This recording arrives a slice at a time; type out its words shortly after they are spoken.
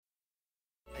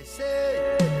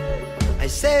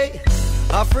say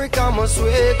Africa must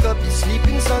wake up, the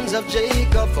sleeping sons of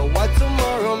Jacob, for what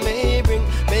tomorrow may bring.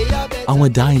 Our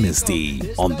Dynasty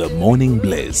on the Morning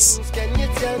Bliss. Can you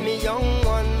tell me, young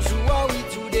ones, who are we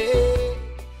today?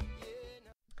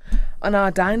 On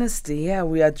our Dynasty,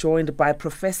 we are joined by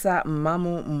Professor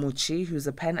Mamu Muchi, who's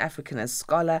a Pan-Africanist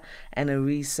scholar and a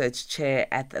research chair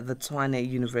at the Tshwane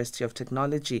University of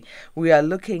Technology. We are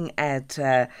looking at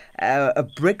a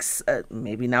BRICS,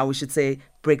 maybe now we should say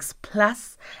BRICS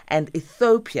Plus, and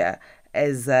Ethiopia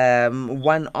as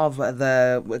one of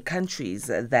the countries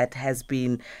that has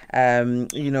been,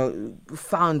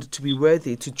 found to be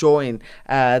worthy to join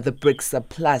the BRICS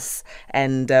Plus.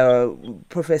 And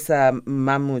Professor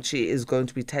Mamuchi is going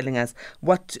to be telling us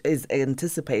what is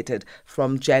anticipated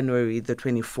from January the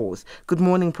 24th. Good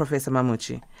morning, Professor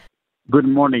Mamuchi. Good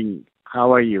morning.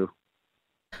 How are you?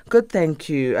 Good, thank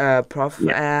you, Prof.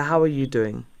 Yeah. How are you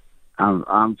doing?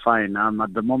 I'm fine. I'm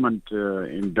at the moment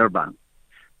in Durban.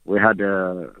 We had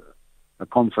a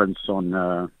conference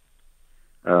on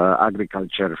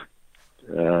agriculture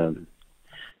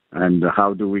and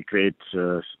how do we create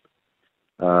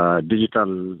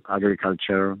digital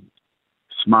agriculture,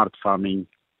 smart farming.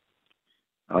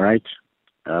 All right.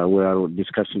 We are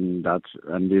discussing that.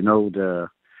 And the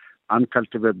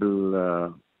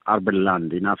uncultivable urban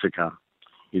land in Africa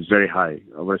is very high.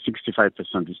 Over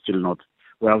 65% is still not.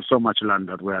 We have so much land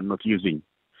that we are not using.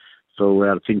 So we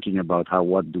are thinking about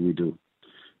what do we do.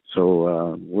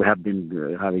 So we have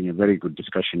been having a very good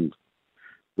discussion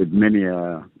with many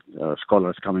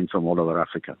scholars coming from all over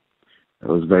Africa. It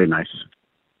was very nice.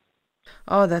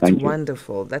 Oh, that's Thank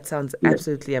wonderful. You. That sounds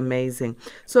absolutely amazing.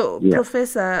 So,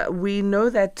 Professor, we know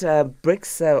that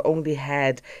BRICS only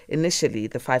had initially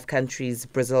the 5 countries,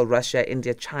 Brazil, Russia,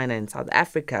 India, China, and South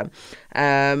Africa.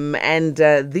 And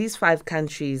these 5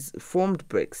 countries formed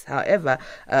BRICS. However,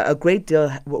 a great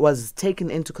deal was taken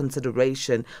into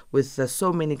consideration with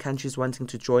so many countries wanting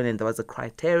to join, and there was a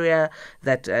criteria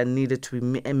that needed to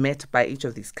be met by each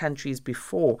of these countries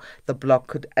before the bloc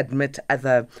could admit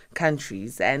other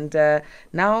countries. And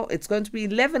now it's going to be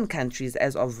 11 countries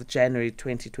as of January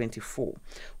 2024.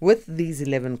 With these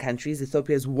 11 countries,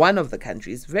 Ethiopia is one of the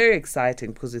countries. Very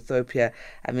exciting because Ethiopia,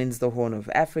 is the Horn of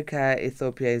Africa.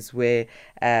 Ethiopia is where,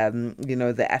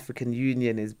 the African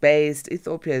Union is based.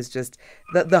 Ethiopia is just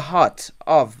the heart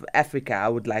of Africa, I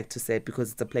would like to say,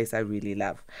 because it's a place I really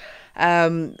love.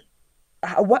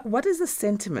 What is the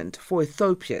sentiment for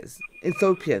Ethiopians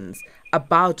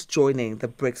about joining the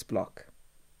BRICS bloc?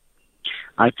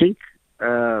 I think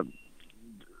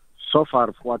so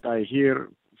far what I hear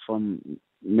from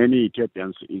many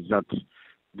Ethiopians is that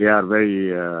they are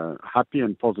very happy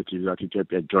and positive that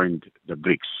Ethiopia joined the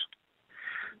BRICS.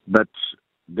 But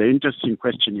the interesting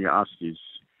question you asked is,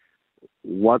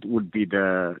 what would be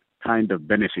the kind of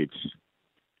benefits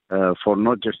for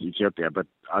not just Ethiopia, but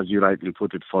as you rightly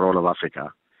put it, for all of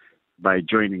Africa by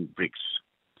joining BRICS?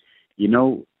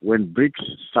 When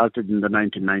BRICS started in the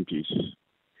 1990s,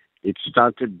 it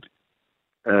started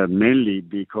mainly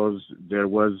because there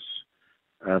was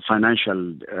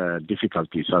financial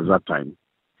difficulties at that time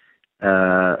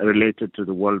related to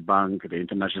the World Bank, the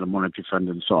International Monetary Fund,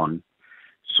 and so on.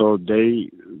 So the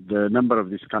number of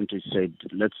these countries said,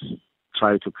 let's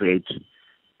try to create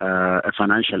a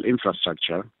financial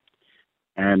infrastructure.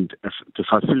 And to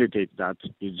facilitate that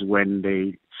is when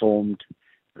they formed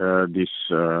the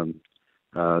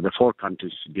 4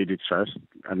 countries did it first,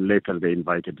 and later they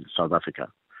invited South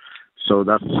Africa. So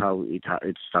that's how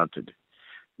it started.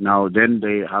 Now, then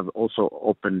they have also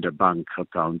opened a bank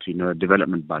account, a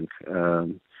development bank.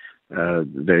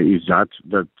 There is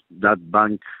that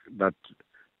bank that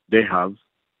they have,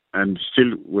 and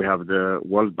still we have the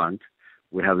World Bank,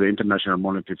 we have the International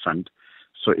Monetary Fund.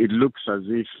 So it looks as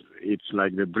if it's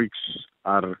like the BRICS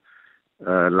are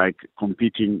like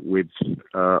competing with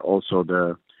also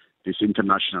this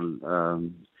international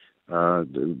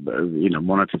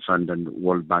monetary fund and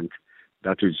World Bank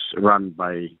that is run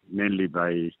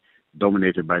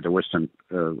dominated by the Western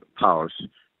powers,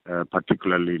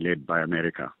 particularly led by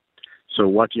America. So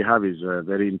what you have is a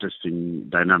very interesting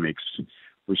dynamics,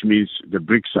 which means the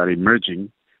BRICS are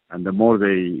emerging, and the more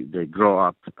they grow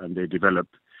up and they develop,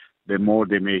 the more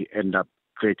they may end up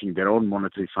creating their own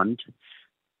monetary fund,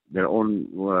 their own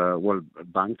World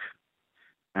Bank,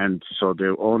 and so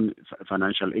their own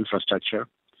financial infrastructure,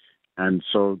 and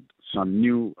so some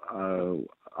new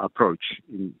approach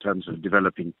in terms of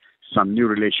developing some new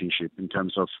relationship in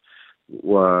terms of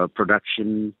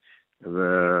production,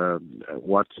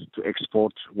 what to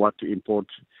export, what to import.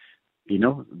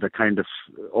 The kind of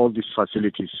all these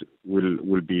facilities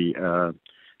will be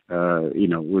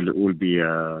will be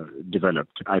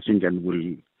developed, I think, and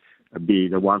will be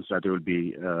the ones that will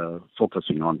be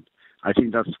focusing on. I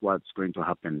think that's what's going to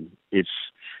happen.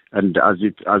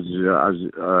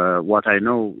 What I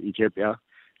know, Ethiopia,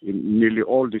 in nearly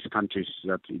all these countries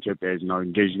that Ethiopia is now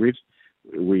engaged with,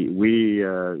 we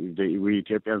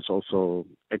Ethiopians also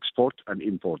export and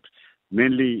import.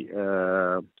 Mainly,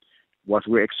 what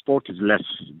we export is less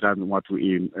than what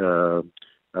we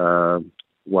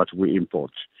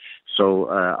import. So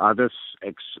others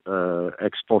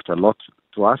export a lot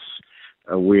to us.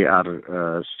 We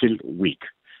are still weak.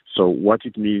 So what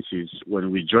it means is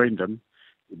when we join them,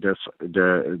 there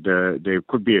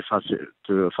could be a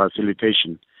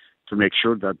facilitation to make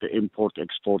sure that the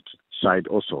import-export side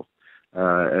also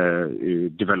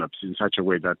develops in such a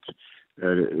way that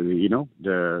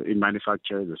in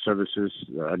manufacture, the services,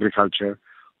 the agriculture,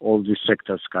 all these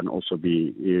sectors can also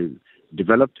be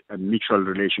developed, and mutual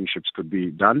relationships could be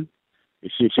done. You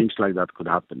see, things like that could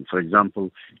happen. For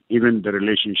example, even the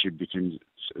relationship between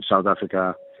South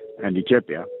Africa and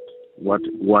Ethiopia, what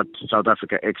South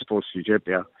Africa exports to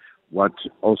Ethiopia, what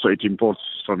also it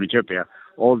imports from Ethiopia,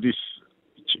 all these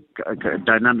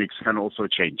dynamics can also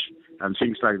change, and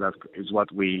things like that is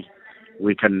what we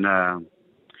can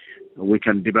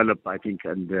develop, I think,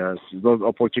 and those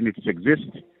opportunities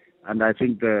exist, and I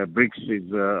think the BRICS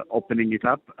is opening it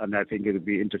up, and I think it will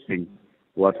be interesting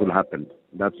what will happen.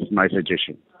 That's my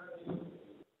suggestion.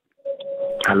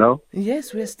 Hello?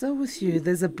 Yes, we're still with you.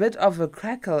 There's a bit of a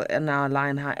crackle in our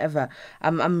line, however.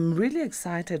 I'm really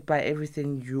excited by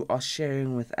everything you are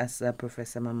sharing with us,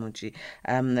 Professor Mamuji,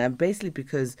 basically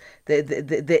because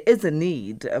there is a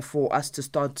need for us to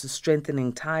start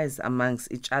strengthening ties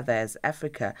amongst each other as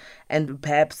Africa, and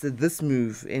perhaps this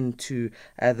move into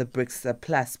the BRICS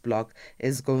Plus bloc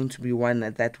is going to be one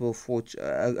that will forge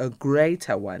a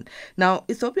greater one. Now,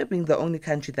 Ethiopia being the only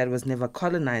country that was never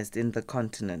colonized in the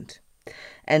continent,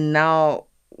 and now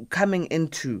coming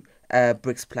into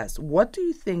BRICS Plus, what do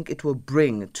you think it will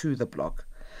bring to the bloc?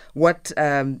 What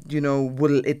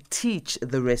will it teach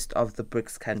the rest of the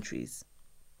BRICS countries?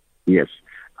 Yes,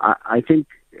 I think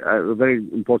a very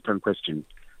important question.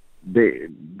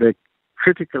 The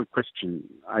critical question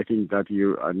I think that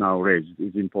you are now raised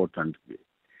is important.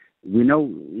 We know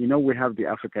we have the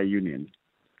Africa Union,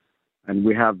 and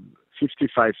we have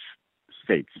 55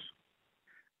 states,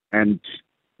 and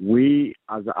we,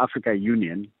 as the Africa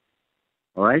Union,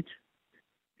 all right,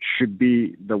 should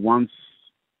be the ones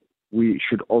we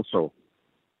should also,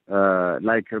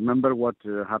 remember what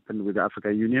happened with the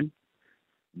Africa Union?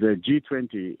 The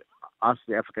G20 asked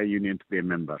the Africa Union to be a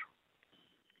member.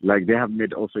 Like they have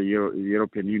made also the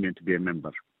European Union to be a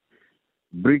member.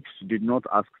 BRICS did not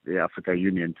ask the Africa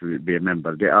Union to be a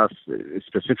member. They asked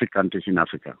specific countries in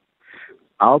Africa.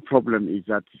 Our problem is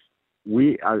that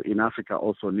we in Africa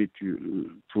also need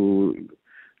to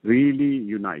really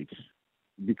unite,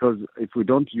 because if we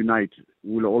don't unite,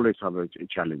 we'll always have a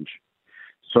challenge.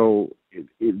 So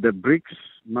the BRICS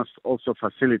must also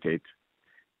facilitate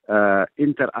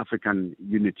inter-African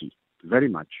unity very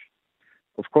much.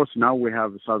 Of course, now we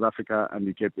have South Africa and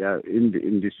Ethiopia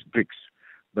in this BRICS,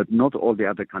 but not all the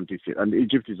other countries, and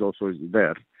Egypt is also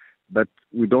there, but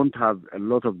we don't have a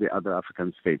lot of the other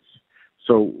African states.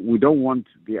 So we don't want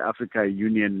the Africa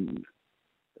Union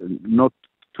not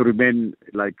to remain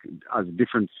like as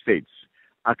different states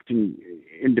acting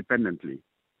independently.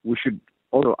 We should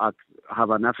also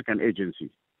have an African agency,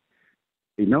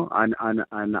 an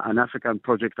African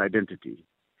project identity,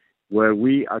 where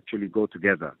we actually go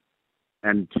together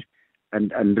and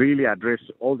really address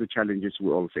all the challenges we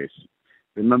all face.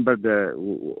 Remember,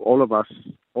 all of us,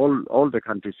 all the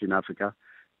countries in Africa,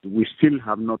 we still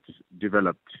have not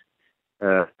developed.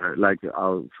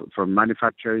 From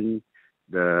manufacturing,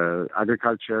 the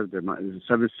agriculture, the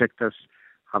service sectors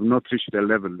have not reached a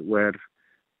level where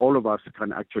all of us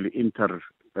can actually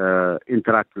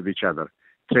interact with each other,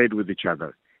 trade with each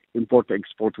other, import,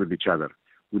 export with each other.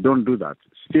 We don't do that.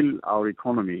 Still, our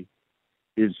economy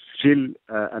is still,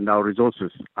 and our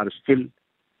resources are still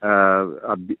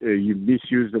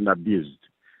misused and abused.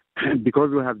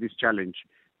 Because we have this challenge,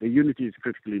 the unity is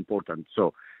critically important.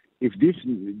 So if this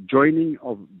joining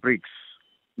of BRICS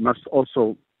must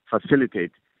also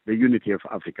facilitate the unity of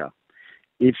Africa.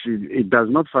 If it does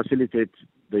not facilitate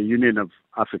the union of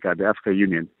Africa, the Africa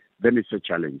Union, then it's a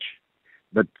challenge.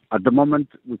 But at the moment,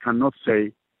 we cannot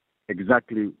say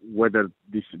exactly whether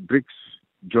this BRICS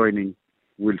joining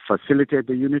will facilitate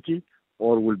the unity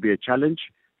or will be a challenge.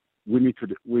 We need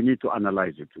to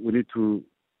analyze it. We need to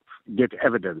get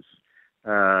evidence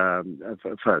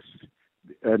first.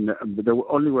 And the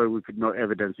only way we could know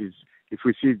evidence is if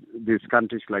we see these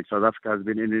countries like South Africa has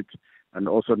been in it, and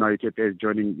also now Ethiopia is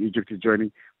joining, Egypt is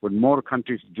joining. When more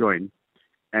countries join,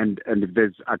 and if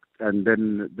there's and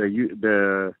then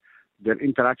their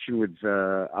interaction with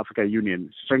African Union,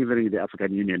 strengthening the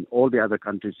African Union, all the other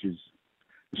countries is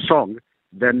strong,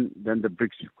 then the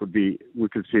BRICS we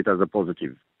could see it as a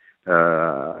positive,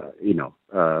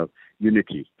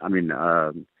 unity. I mean,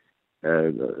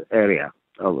 area.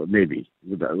 Maybe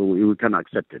we can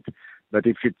accept it, but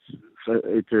if it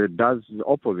does the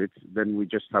opposite, then we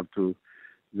just have to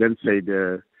then say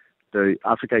the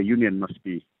African Union must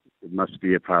be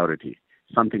a priority.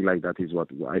 Something like that is what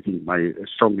I think I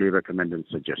strongly recommend and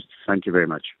suggest. Thank you very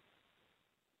much.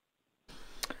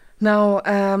 Now,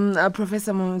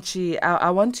 Professor Munchi, I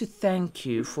want to thank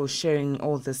you for sharing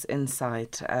all this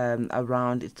insight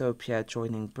around Ethiopia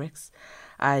joining BRICS.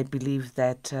 I believe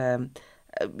that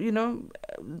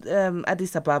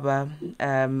Addis Ababa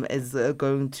is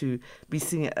going to be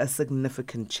seeing a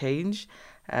significant change,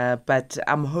 but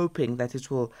I'm hoping that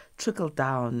it will trickle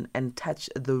down and touch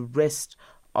the rest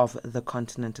of the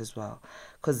continent as well.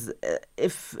 Because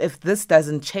if this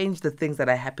doesn't change the things that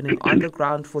are happening on the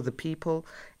ground for the people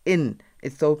in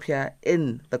Ethiopia,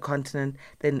 in the continent,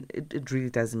 then it really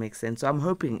doesn't make sense. So I'm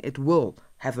hoping it will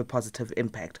have a positive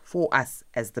impact for us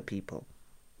as the people.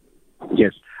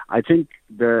 Yes. I think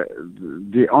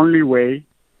the only way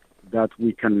that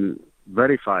we can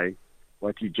verify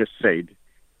what you just said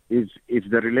is if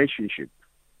the relationship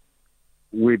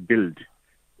we build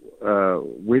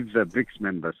with the BRICS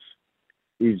members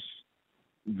is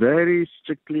very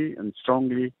strictly and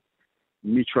strongly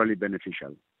mutually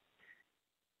beneficial.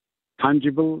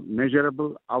 Tangible,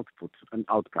 measurable output and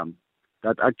outcome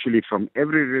that actually from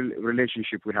every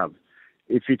relationship we have,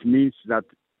 if it means that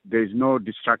there is no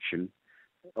distraction,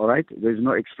 all right, there's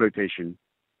no exploitation,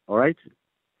 all right,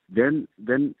 then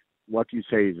what you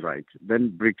say is right.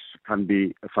 Then BRICS can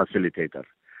be a facilitator.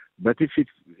 But if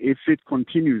it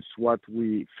continues what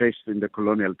we faced in the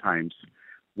colonial times,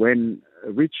 when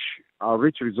our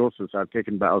rich resources are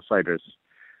taken by outsiders,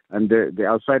 and the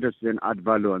outsiders then add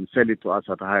value and sell it to us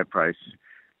at a higher price,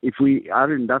 if we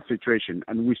are in that situation,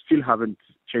 and we still haven't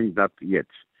changed that yet,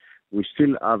 we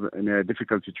still are in a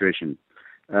difficult situation.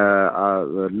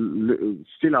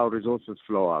 Still our resources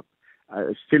flow up.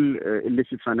 Still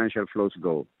illicit financial flows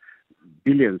go.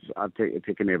 Billions are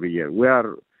taken every year. We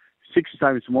are 6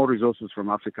 times more resources from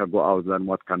Africa go out than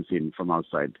what comes in from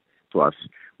outside to us.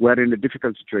 We are in a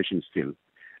difficult situation still.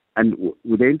 And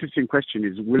the interesting question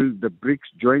is, will the BRICS,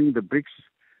 joining the BRICS,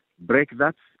 break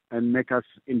that and make us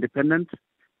independent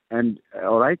and,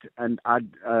 all right, and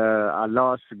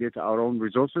allow us to get our own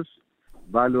resources,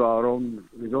 value our own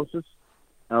resources,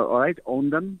 all right, own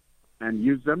them and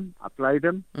use them, apply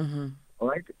them. Mm-hmm. All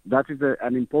right, that is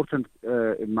an important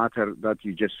matter that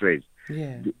you just raised.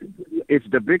 Yeah. If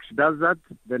the BRICS does that,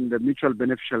 then the mutual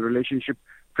beneficial relationship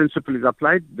principle is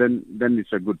applied, then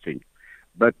it's a good thing.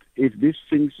 But if these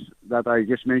things that I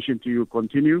just mentioned to you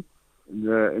continue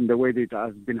in the way that it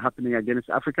has been happening against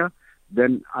Africa,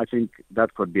 then I think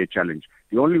that could be a challenge.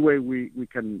 The only way we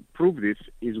can prove this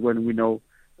is when we know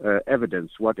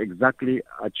evidence, what exactly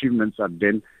achievements are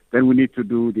done. Then we need to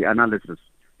do the analysis,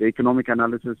 the economic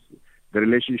analysis, the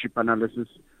relationship analysis,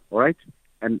 all right?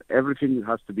 And everything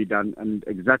has to be done, and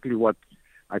exactly what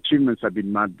achievements have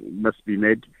been made must be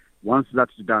made. Once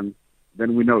that's done,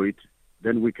 then we know it.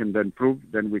 Then we can then prove,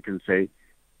 then we can say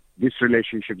these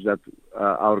relationships that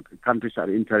our countries are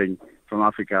entering from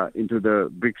Africa into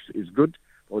the BRICS is good,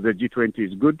 or the G20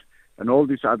 is good, and all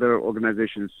these other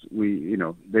organizations,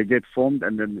 they get formed,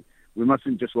 and then we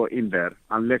mustn't just go in there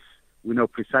unless we know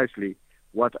precisely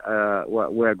what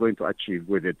we are going to achieve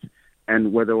with it,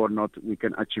 and whether or not we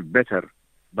can achieve better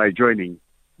by joining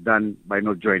than by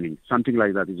not joining. Something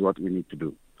like that is what we need to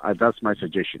do. That's my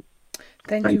suggestion.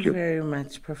 Thank you very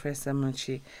much, Professor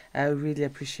Munchi. I really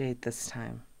appreciate this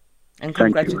time. And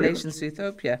Thank congratulations to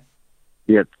Ethiopia.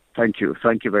 Yes, thank you.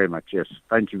 Thank you very much. Yes,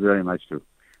 thank you very much too.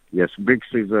 Yes,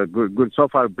 BRICS is good. So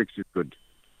far, BRICS is good.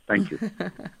 Thank you.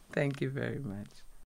 Thank you very much.